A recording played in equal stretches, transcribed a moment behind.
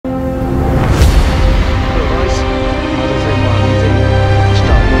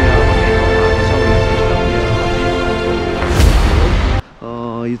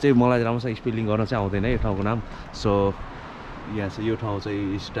चाहिँ मलाई राम्रोसँग स्पेलिङ गर्न चाहिँ आउँदैन यो ठाउँको नाम सो यहाँ चाहिँ यो ठाउँ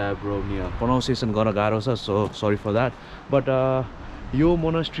चाहिँ स्टाभ्रोभनी प्रोनाउन्सिएसन गर्न गाह्रो छ so sorry for that but यो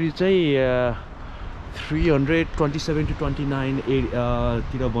मोनास्ट्री चाहिँ 327 to 29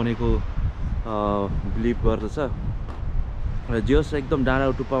 तिर बनेको बिलिभ गर्दछ र जस एकदम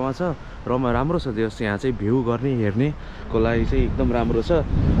डाँडा टुप्पामा छ र राम्रो छ जस यहाँ चाहिँ भ्यू गर्ने हेर्नेको लागि चाहिँ एकदम राम्रो छ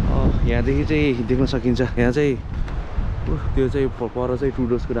यहाँदेखि चाहिँ देख्न सकिन्छ यहाँ चाहिँ त्यो चाहिँ पर चाहिँ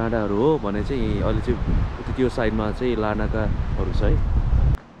टुडोसको डाँडाहरू हो भने चाहिँ अहिले चाहिँ त्यो साइडमा चाहिँ लार्नाकाहरू छ है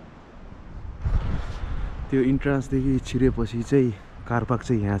त्यो इन्ट्रान्सदेखि छिरेपछि चाहिँ कार पार्क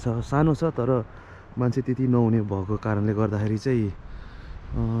चाहिँ यहाँ छ सानो छ तर मान्छे त्यति नहुने भएको कारणले गर्दाखेरि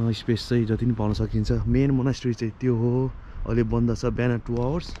चाहिँ स्पेस चाहिँ जति पनि पाउन सकिन्छ मेन मोनास्ट्री चाहिँ त्यो हो अहिले बन्द छ बिहान 2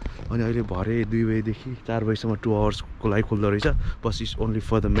 आवर्स अनि अहिले भरे 2 बजेदेखि 4 बजीसम्म 2 आवर्सको लागि खुल्दो रहेछ बस is only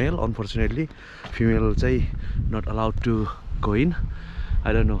for the mail unfortunately female चाहिँ not allowed to go in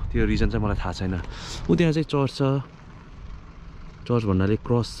I don't know त्यो रिजन चाहिँ मलाई थाहा छैन ऊ त्यहाँ चाहिँ चर्च छ चर्च भन्नाले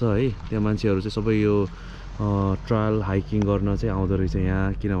क्रस छ है त्यहाँ मान्छेहरू चाहिँ सबै यो ट्रायल हाइकिङ गर्न चाहिँ आउँदो रहेछ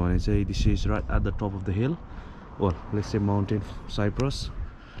यहाँ किनभने चाहिँ this is right at the top of the hill well let's say mountain Cyprus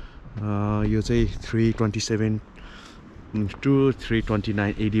यो चाहिँ 327 to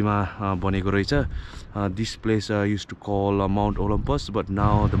 329 AD मा बनेको रहेछ this place use to call Mount Olympus but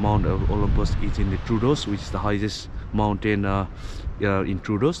now the Mount Olympus is in the ट्रुडोस which is the highest mountain in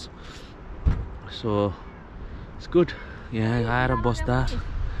ट्रुडोस so it's good यहाँ आएर बस्दा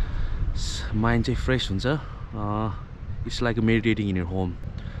mind चाहिँ fresh हुन्छ it's like meditating in your home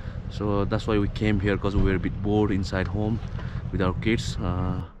so that's why we came here because we are beet board inside home with our kids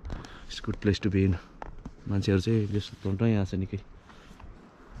it's good place to be in मान्छेहरू चाहिँ जस्तो यहाँ छ निकै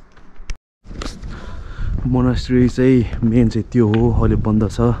मोनास्ट्री चाहिँ main चाहिँ त्यो हो अहिले बन्द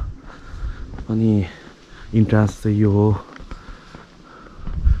छ अनि इन्ट्रान्स चाहिँ यो हो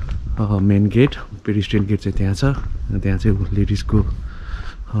मेन गेट पेडिस्ट्रियन गेट चाहिँ त्यहाँ छ त्यहाँ चाहिँ लेडिजको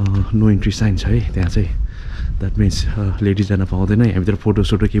नो इन्ट्री साइन छ है त्यहाँ चाहिँ द्याट मिन्स लेडिज जान पाउँदैन यहाँभित्र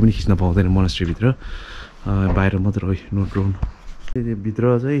फोटोसोटो केही पनि खिच्न पाउँदैन मोनास्ट्रीभित्र बाहिर मात्र हो नो ड्रोन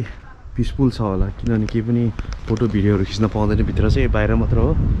भित्र चाहिँ पिसफुल छ होला किनभने केही पनि फोटो भिडियोहरू खिच्न पाउँदैन भित्र चाहिँ बाहिर मात्र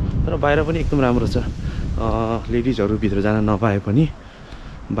हो तर बाहिर पनि एकदम राम्रो छ लेडिजहरू भित्र जान नपाए पनि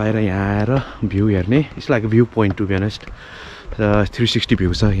बाहिर यहाँ आएर भ्यू हेर्ने it's like view point to be honest 360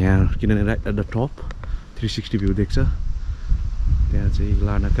 view छ यहाँ किनभने right at the top 360 view देख्छ त्यहाँ चाहिँ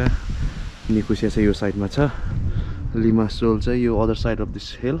लार्नाका निकोसिया चाहिँ यो साइडमा छ लिमासोल चाहिँ यो other side of this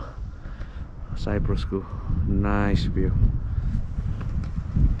hill साइप्रसको nice view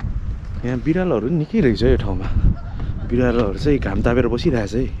यहाँ बिरालोहरू निकै रहेछ यो ठाउँमा बिरालोहरू चाहिँ घाम तापेर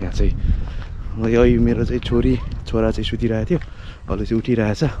बसिरहेछ है यहाँ चाहिँ यो मेरो चाहिँ छोरा चाहिँ सुतिरहेको थियो अहिले चाहिँ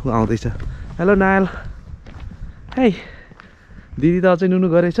उठिरहेछ ऊ आउँदैछ हेलो नायल है दिदी त अझै नुनु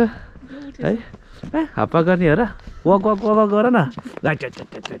गरेछ है हाप्पा गर्ने हो र वक वक वक गर न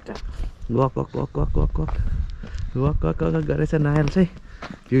walk walk walk walk walk walk walk walk walk गरेछ नायल चाहिँ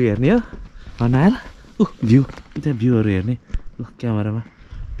भ्यू हेर्ने हो नायल भ्यू त्यहाँ भ्यूहरू हेर्ने क्यामेरामा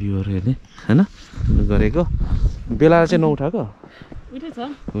भ्यूहरू हेर्ने होइन गरेको बेला चाहिँ नउठाएको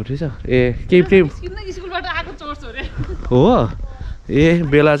उठेछ ए केही प्रेम हो ए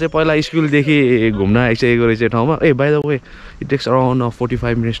बेला चाहिँ पहिला स्कुलदेखि घुम्न आइसकेको रहेछ ठाउँमा ए by the way it takes around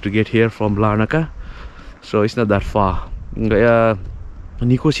 45 minutes to get here from लार्नाका so it's not that far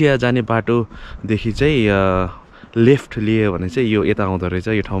Nicosia जाने बाटोदेखि चाहिँ लेफ्ट लियो भने चाहिँ यो यता आउँदो रहेछ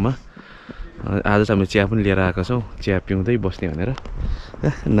यो ठाउँमा आज चाहिँ हामीले चिया पनि लिएर आएका छौँ चिया पिउँदै बस्ने भनेर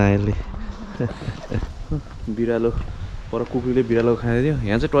नायरले बिरालो पर कुकुरले बिरालो खाइदियो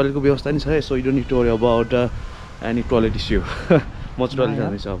यहाँ चाहिँ टोइलेटको व्यवस्था नि छ so you don't need to worry about any toilet issue म चाहिँ टोइलेट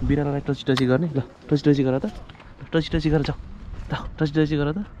जाँदैछु अब बिरालोलाई टची टची गर्ने ल टची टची गर त टची टची गरेर जाऊ त टची टची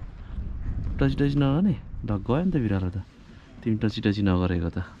गर त टची टची नगर्ने ढक गयो नि त बिरालो त तिमी टची टची नगरेको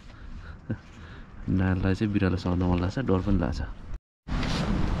त नानीलाई चाहिँ बिरालो सुहाउन मन लाग्छ डर पनि लाग्छ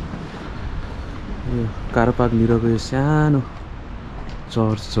यो कार पार्क निरको यो सानो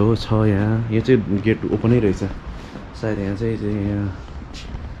चर्च छ यहाँ यो चाहिँ गेट ओपनै रहेछ सायद यहाँ चाहिँ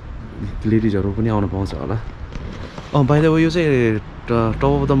लेडिजहरू पनि आउनु पाउँछ होला बाइ द वे यो चाहिँ टप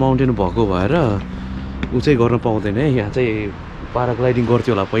अफ द माउन्टेन भएको भएर ऊ चाहिँ गर्न पाउँदैन है यहाँ चाहिँ पाराग्लाइडिङ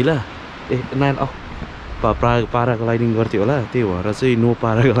गर्थ्यो होला पहिला ए नाइन पाराग्लाइडिङ गर्थ्यो होला त्यही भएर चाहिँ नो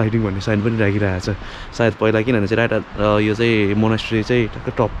पाराग्लाइडिङ भन्ने साइन पनि राखिरहेको छ सायद पहिला किनभने चाहिँ राइट यो चाहिँ मोनास्ट्री चाहिँ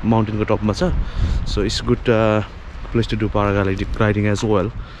टप माउन्टेनको टपमा छ so it's good place to do paragliding as well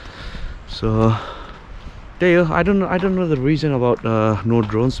so त्यही हो I don't know the reason about no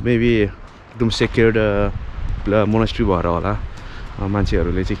drones maybe एकदम सेक्योर्ड मोनास्ट्री भएर होला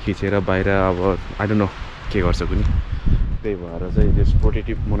मान्छेहरूले चाहिँ खिचेर बाहिर अब आई डोन्ट नो के गर्छ कुनै त्यही भएर चाहिँ त्यो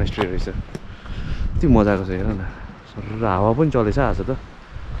प्रोटेक्टिभ मोनास्ट्री रहेछ। यति मजाको छ हेर न, र हावा पनि चलेछ आज त,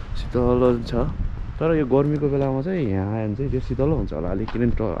 शीतल छ। तर यो गर्मीको बेलामा चाहिँ यहाँ आयो भने चाहिँ त्यो शीतल हुन्छ होला अलिक,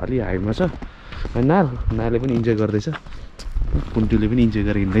 किनभने अलि हाइमा छ। नाले पनि इन्जोय गर्दैछ, कुन्टुले पनि इन्जोय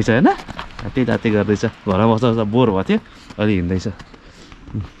गरेर हिँड्दैछ होइन, हाते ताते गर्दैछ। घरमा बस्दा बस्दा बोर भएको थियो, अलि हिँड्दैछ।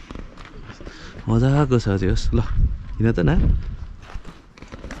 मजाको छ त्यो। ल हिँड त न,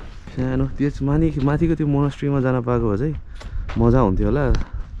 सानो त्यो माथिको त्यो मोनास्ट्रीमा जान पाएको भए चाहिँ मजा हुन्थ्यो होला,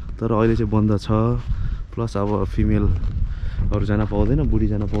 तर अहिले चाहिँ बन्द छ। प्लस अब फिमेलहरू जान पाउँदैन, बुढी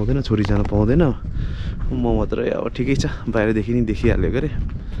जान पाउँदैन, छोरी जान पाउँदैन। म मात्रै अब ठिकै छ, बाहिरदेखि नि देखिहाल्यो के अरे,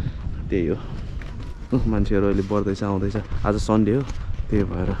 त्यही हो। मान्छेहरू अहिले बढ्दैछ आउँदैछ, आज सन्डे हो त्यही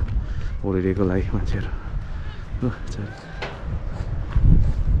भएर होलिडेको लागि मान्छेहरू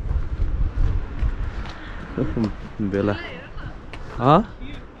बेला।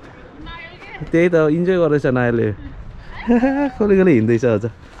 त्यही त इन्जोय गर्दैछ नायले, कसले कसले हिँड्दैछ अझ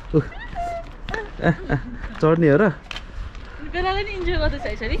चढ्ने हो र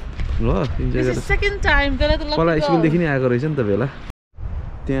पहिला स्कुलदेखि नै आएको रहेछ नि त बेला।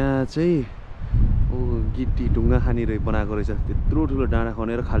 त्यहाँ चाहिँ गिटी ढुङ्गा खानी बनाएको रहेछ, त्यत्रो ठुलो डाँडा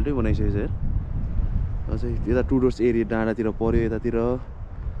खनेर खाल्टै बनाइसकेको छ हेर। अझै यता टुडोर्स एरिया डाँडातिर पऱ्यो यतातिर।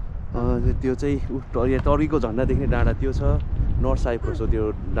 त्यो चाहिँ टर्कीको झन्डा देख्ने डाँडा त्यो छ, नर्थ साइप्रस हो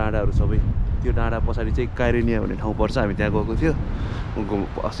त्यो डाँडाहरू सबै। त्यो डाँडा पछाडि चाहिँ काइरेनिया भन्ने ठाउँ पर्छ, हामी त्यहाँ गएको थियो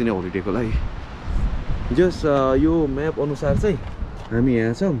अस्ति नै होलिडेको लागि। जस यो म्याप अनुसार चाहिँ हामी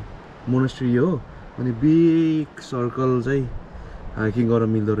यहाँ छौँ, मोनास्ट्री हो, अनि बिग सर्कल चाहिँ हाइकिङ गर्न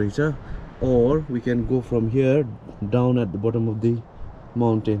मिल्दो रहेछ। or we can go from here down at the bottom of the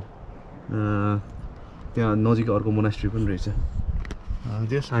mountain. त्यहाँ नजिक अर्को मोनास्ट्री पनि रहेछ।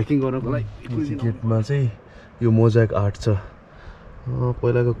 त्यस हाइकिङ गर्नको लागि गेटमा चाहिँ यो मोजाइक आर्ट छ,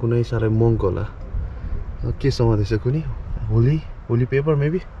 पहिलाको कुनै साह्रै मङ्क होला, के समातेछ कुनै होली पेपर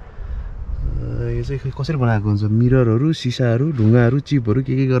मेबी। यो चाहिँ कसरी बनाएको हुन्छ, मिररहरू, सिसाहरू, ढुङ्गाहरू, चिपहरू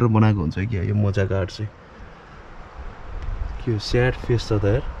के गरेर बनाएको हुन्छ क्या यो मोजाइक आर्ट चाहिँ। के स्याड फेस छ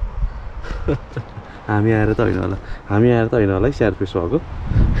त यार। हामी आएर त होइन होला है स्याड फेस भएको।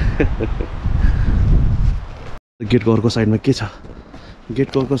 गेटको अर्को साइडमा के छ,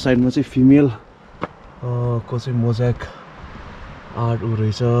 गेटको अर्को साइडमा चाहिँ फिमेल को चाहिँ मोजाइक आर्ट उ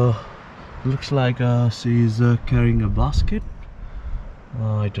रहेछ। Looks like C is carrying a basket,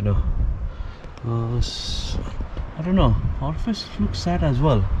 I don't know, her face looks sad as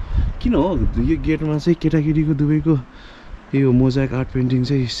well। किन हो यो गेटमा चाहिँ केटाकेटीको दुवैको यो मोजाइक आर्ट पेन्टिङ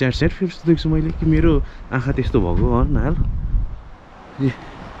चाहिँ स्याड फिल्स देख्छु मैले, कि मेरो आँखा त्यस्तो भएको हो नाल।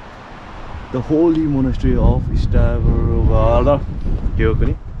 द होली मोनास्ट्री अफ स्टाभरोवाला के हो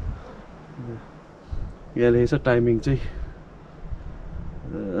कुनै यहाँ लेखेको छ। टाइमिङ चाहिँ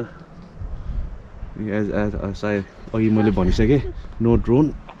सायद अघि मैले भनिसकेँ, नो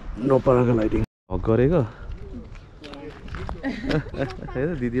ड्रोन नो प्याराग्लाइडिङ गरेको। हेर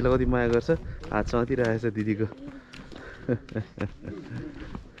दिदीलाई कति माया गर्छ, हात समातिरहेको छ दिदीको।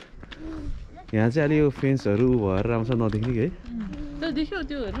 यहाँ चाहिँ अलि यो फेन्सहरू भएर राम्रोसँग नदेख्ने कि है। अहिले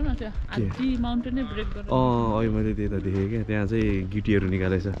मैले त्यही त देखेँ क्या, त्यहाँ चाहिँ गिटीहरू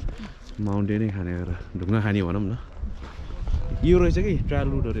निकालेछ, माउन्टेनै खाने गरेर ढुङ्गा खाने भनौँ न। यो रहेछ कि ट्रायल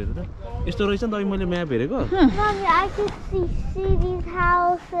रुटहरू हेर त, यस्तो रहेछ नि त। अहिले मैले म्याप हेरेको,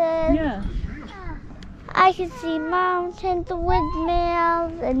 I can see mountains,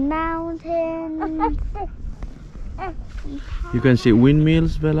 windmills, and mountains. You can see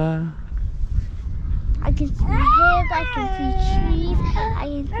windmills, Bella. I can see hills, I can see trees,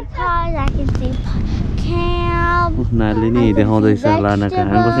 I can see cars, I can see camps. Nalini deखाउँदैछ लाना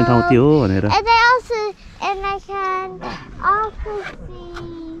कहाँ बस्ने ठाउँ त्यो भनेर। And I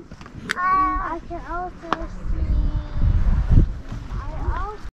can also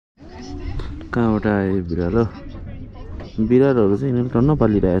see, कहाँबाट आयो बिरालो? बिरालोहरू चाहिँ यिनीहरूले टन्न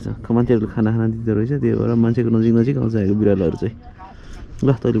पालिरहेछ, मान्छेहरूले खाना दिँदो रहेछ, त्यो भएर मान्छेको नजिक आउँछ आएको बिरालोहरू चाहिँ।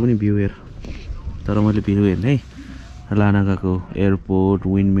 ल तैँले पनि भ्यू हेर, तर मैले भ्यू हेर्ने लाना गएको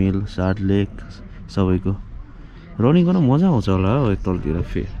एयरपोर्ट, विन्डमिल, सार्ट लेक सबैको। रनिङ गर्न मजा आउँछ होला हो तलतिर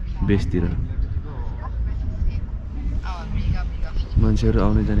बेसतिर। मान्छेहरू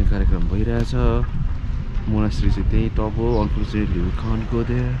आउने जाने कार्यक्रम भइरहेछ। मोनास्ट्री चाहिँ त्यही टप हो, unfortunately we can't go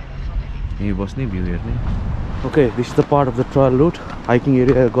there. यहीँ बस्ने भ्यू हेर्ने। Okay, this is the part of the trial root. Hiking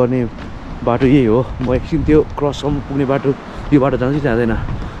area गर्ने बाटो यही हो। म एकछिन त्यो क्रससम्म पुग्ने बाटो, यो बाटो जान्छ कि जाँदैन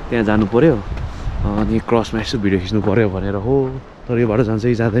त्यहाँ जानु पऱ्यो, अनि क्रसमा यसो भिडियो खिच्नु पऱ्यो भनेर हो। तर यो बाटो जान्छ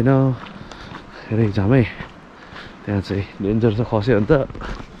कि जाँदैन हेरै जामै, त्यहाँ चाहिँ डेन्जर छ, खस्यो भने त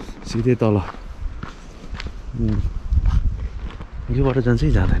सिधै तल। यो बाटो जान्छ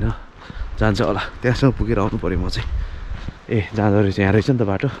कि जाँदैन, जान्छ होला, त्यहाँसम्म पुगेर आउनु पऱ्यो म चाहिँ। ए जाँदो रहेछ यहाँ रहेछ नि त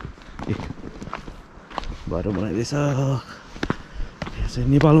बाटो ए बाटो बनाइदिएछ यहाँ चाहिँ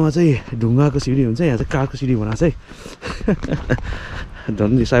नेपालमा चाहिँ ढुङ्गाको सिडी हुन्छ यहाँ चाहिँ काठको सिडी बनाएको छ है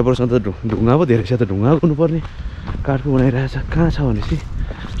झन् साइप्रसमा त ढुङ्गा पो धेरै छ त ढुङ्गा हुनुपर्ने काठको बनाइरहेछ कहाँ छ भनेपछि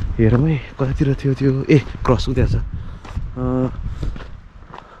हेरौँ है कतातिर थियो त्यो ए क्रस त्यहाँ छ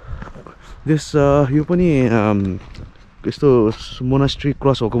यो पनि यस्तो मोनास्ट्री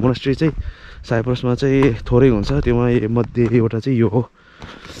क्रस भएको मोनास्ट्री चाहिँ साइप्रसमा चाहिँ थोरै हुन्छ त्योमा मध्ये एउटा चाहिँ यो हो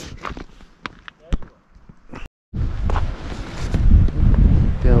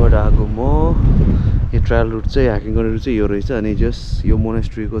त्यहाँबाट आएको म यो ट्रायल रुट चाहिँ हाइकिङ गर्ने रुट चाहिँ यो रहेछ अनि जस यो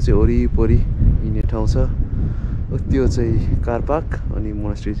मोनास्ट्रीको चाहिँ वरिपरि हिँड्ने ठाउँ छ त्यो चाहिँ कार पार्क अनि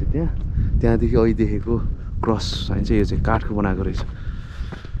मोनास्ट्री चाहिँ त्यहाँदेखि अहिले देखेको क्रस साइन चाहिँ यो चाहिँ काठको बनाएको रहेछ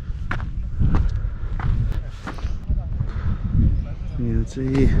यहाँ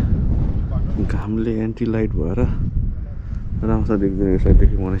चाहिँ घामले एन्टी लाइट भएर राम्रोसँग देख्दैन यो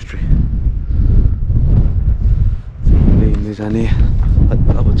साइडदेखि मोनास्ट्री हिँड्दै जाने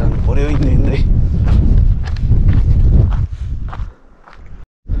अब जानु पर्यो हिँड्दै हिँड्दै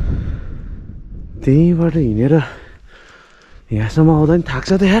त्यहीँबाट हिँडेर यहाँसम्म आउँदा नि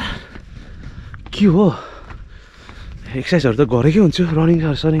थाक्छ त यार के हो एक्सर्साइजहरू त गरेकै हुन्छु रनिङ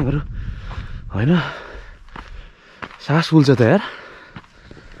सनिङहरू होइन सास फुल्छ त यार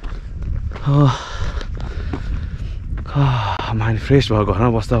माइन्ड फ्रेस भयो घरमा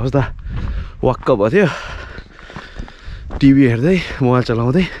बस्दा बस्दा वाक्क भयो थियो टिभी हेर्दै मोबाइल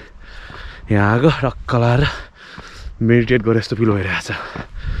चलाउँदै यहाँ आएको रक्क लाएर मेडिटेट गरे जस्तो फिल भइरहेछ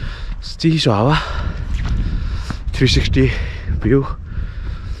चिसो हावा 360 भ्यू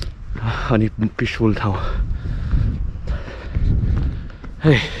अनि पिसफुल ठाउँ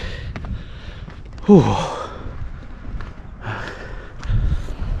है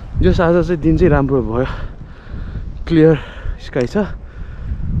यो आज चाहिँ दिन चाहिँ राम्रो भयो क्लियर स्काई छ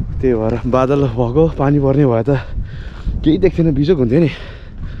त्यही भएर बादल भएको पानी पर्ने भए त केही देख्थेन बिजोक हुन्थ्यो नि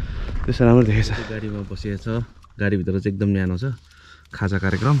त्यसो राम्रो देखेछ गाडीमा बसिएको छ गाडीभित्र चाहिँ एकदम न्यानो छ खाजा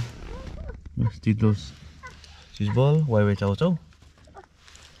कार्यक्रम चितो चिजबल वाइवाई चाउचाउ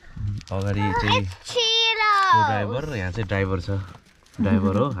अगाडि चाहिँ ड्राइभर यहाँ चाहिँ ड्राइभर छ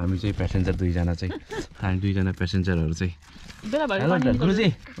ड्राइभर हो हामी चाहिँ प्यासेन्जर दुईजना चाहिँ हामी दुईजना प्यासेन्जरहरू चाहिँ हेलो गुरुजी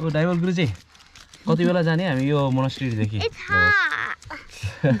ओ ड्राइभर गुरुजी कति बेला जाने हामी यो मोनास्ट्रीदेखि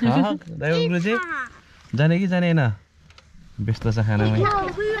ड्राइभर गुरुजी जाने कि जाने होइन व्यस्त छ खानामै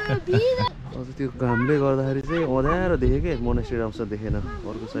अझ त्यो घामले गर्दाखेरि चाहिँ अँध्यारो देखेँ कि मोनास्ट्री राम्रोसँग देखेन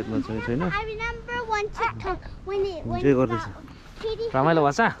अर्को साइडमा चाहिँ छैन जे गर्दैछ रमाइलो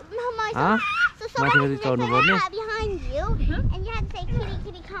भएछ माथि माथि चढ्नु पर्ने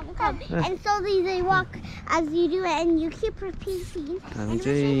हामी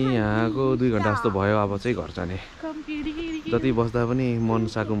चाहिँ यहाँको 2 घन्टा जस्तो भयो अब चाहिँ घर जाने जति बस्दा पनि मन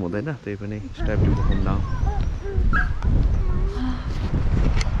साकुम हुँदैन त्यही पनि स्टाइप टु घुम डाउन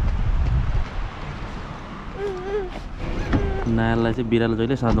नायललाई चाहिँ बिरालो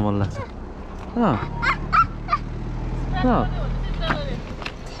जहिले साध्नु मन लाग्छ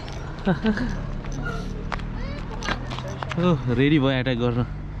रेडी भयो एट्याक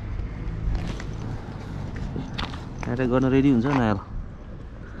गर्न रेडी हुन्छ नायल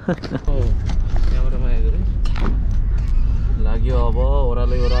त्यहाँबाट आएको रे लाग्यो अब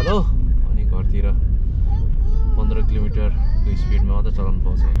ओह्रालो अनि घरतिर 15 किलोमिटरको स्पिडमा मात्रै चलाउनु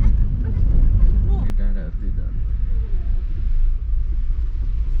पाउँछ